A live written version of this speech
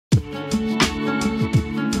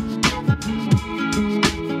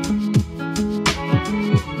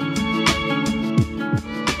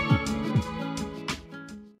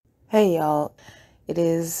Hey y'all, it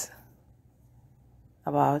is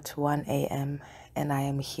about 1 a.m. and I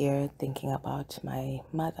am here thinking about my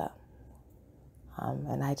mother.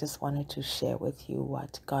 And I just wanted to share with you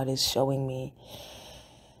what God is showing me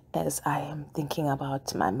as I am thinking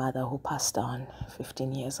about my mother who passed on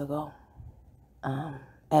 15 years ago.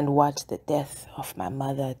 And what the death of my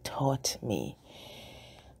mother taught me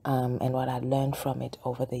and what I learned from it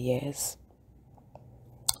over the years.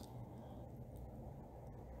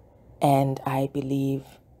 And I believe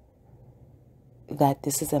that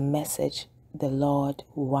this is a message the Lord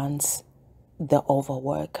wants the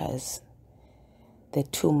overworkers, the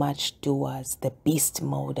too much doers, the beast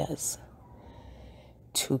moders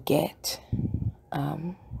to get.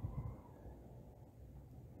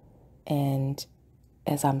 And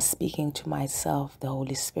as I'm speaking to myself, the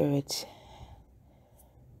Holy Spirit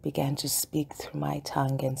began to speak through my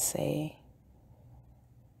tongue and say,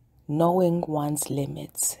 knowing one's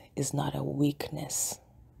limits is not a weakness.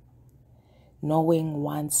 Knowing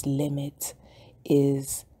one's limit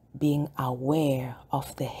is being aware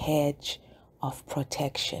of the hedge of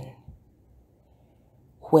protection,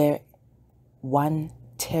 where one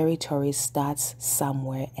territory starts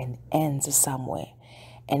somewhere and ends somewhere.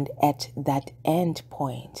 And at that end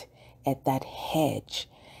point, at that hedge,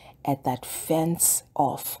 at that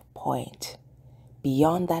fence-off point,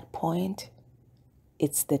 beyond that point,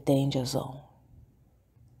 it's the danger zone.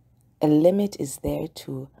 A limit is there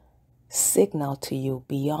to signal to you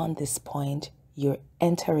beyond this point, you're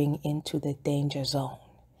entering into the danger zone.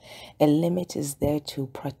 A limit is there to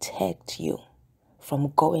protect you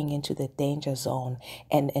from going into the danger zone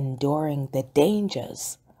and enduring the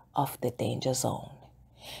dangers of the danger zone.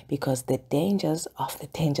 Because the dangers of the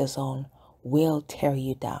danger zone will tear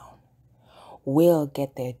you down, will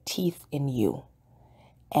get their teeth in you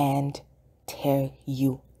and tear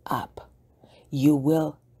you up. You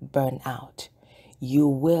will burn out. You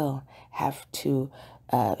will have to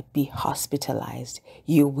be hospitalized.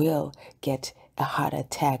 You will get a heart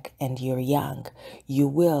attack and you're young. You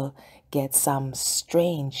will get some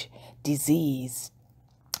strange disease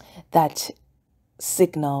that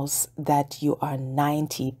signals that you are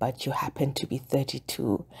 90 but you happen to be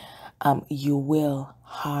 32. You will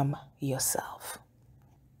harm yourself.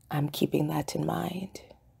 I'm keeping that in mind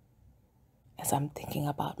as I'm thinking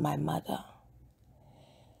about my mother.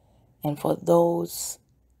 And for those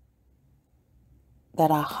that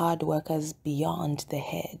are hard workers beyond the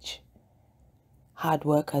hedge, hard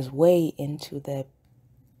workers way into the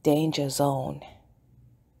danger zone,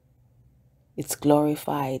 it's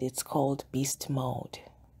glorified, it's called beast mode.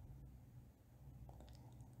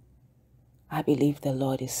 I believe the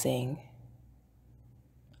Lord is saying,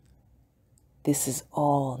 this is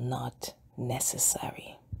all not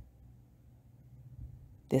necessary.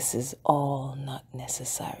 This is all not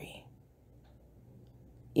necessary.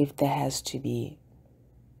 If there has to be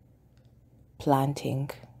planting,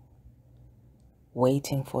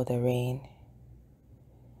 waiting for the rain,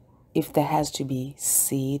 if there has to be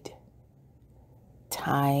seed,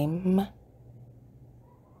 time,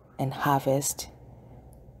 and harvest,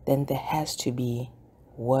 then there has to be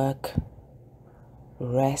work,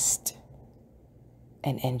 rest,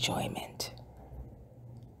 and enjoyment.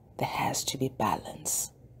 There has to be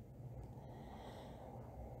balance.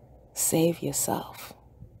 Save yourself.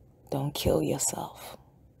 Don't kill yourself.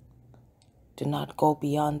 Do not go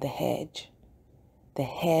beyond the hedge. The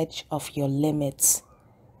hedge of your limits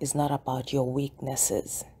is not about your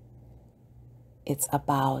weaknesses. It's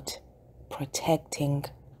about protecting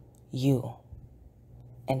you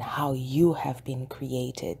and how you have been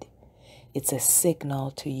created. It's a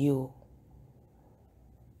signal to you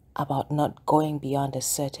about not going beyond a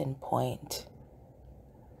certain point.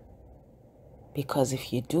 Because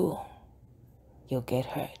if you do, you'll get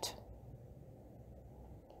hurt.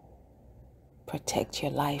 Protect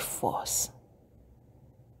your life force.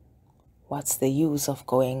 What's the use of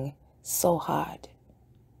going so hard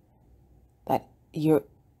that you're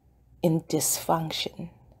in dysfunction,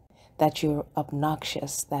 that you're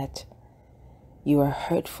obnoxious, that you're a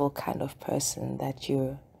hurtful kind of person, that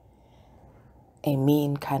you're a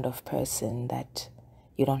mean kind of person, that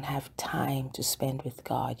you don't have time to spend with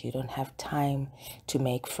God, you don't have time to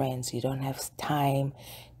make friends, you don't have time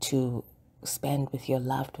to spend with your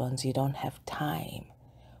loved ones, you don't have time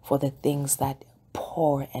for the things that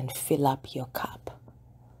pour and fill up your cup.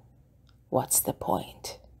 What's the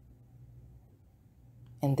point?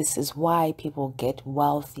 And this is why people get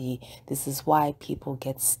wealthy. This is why people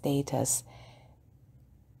get status.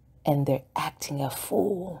 And they're acting a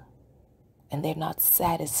fool. And they're not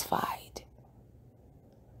satisfied.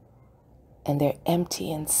 And they're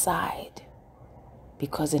empty inside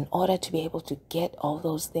Because in order to be able to get all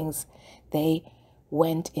those things, they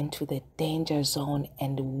went into the danger zone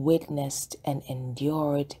and witnessed and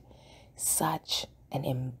endured such an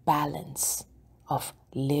imbalance of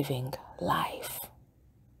living life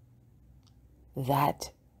that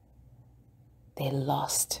they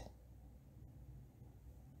lost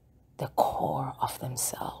the core of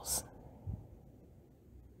themselves.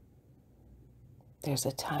 There's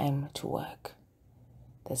a time to work.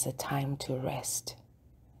 There's a time to rest.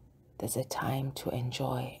 There's a time to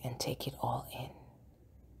enjoy and take it all in.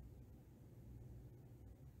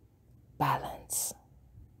 Balance.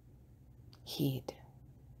 Heed.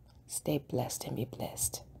 Stay blessed and be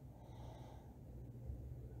blessed.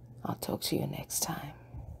 I'll talk to you next time.